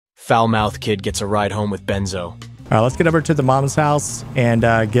foul-mouthed kid gets a ride home with Benzo. All right, let's get over to the mom's house and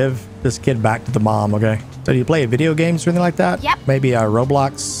give this kid back to the mom, okay? So do you play video games or anything like that? Yep. Maybe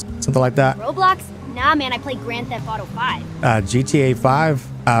Roblox, something like that? Roblox? Nah, man, I play Grand Theft Auto 5. GTA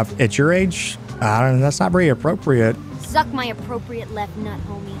 5? At your age? I don't know, that's not very appropriate. Suck my appropriate left nut,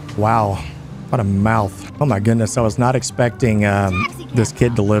 homie. Wow, what a mouth. Oh my goodness, I was not expecting this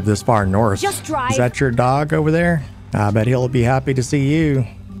kid to live this far north. Just drive. Is that your dog over there? I bet he'll be happy to see you.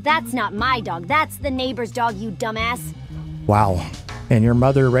 That's not my dog. That's the neighbor's dog, you dumbass. Wow, and your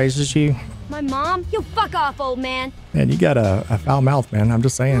mother raises you? My mom? You fuck off, old man. Man, you got a foul mouth, man. I'm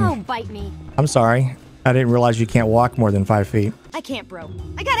just saying. Don't bite me. I'm sorry. I didn't realize you can't walk more than 5 feet. I can't, bro.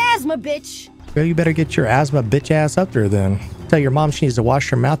 I got asthma, bitch. Well, you better get your asthma bitch ass up there then. Tell your mom she needs to wash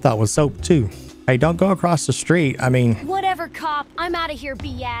her mouth out with soap too. Hey, don't go across the street. I mean... Whatever, cop. I'm out of here,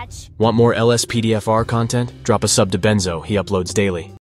 biatch. Want more lspdfr content? Drop a sub to Benzo. He uploads daily.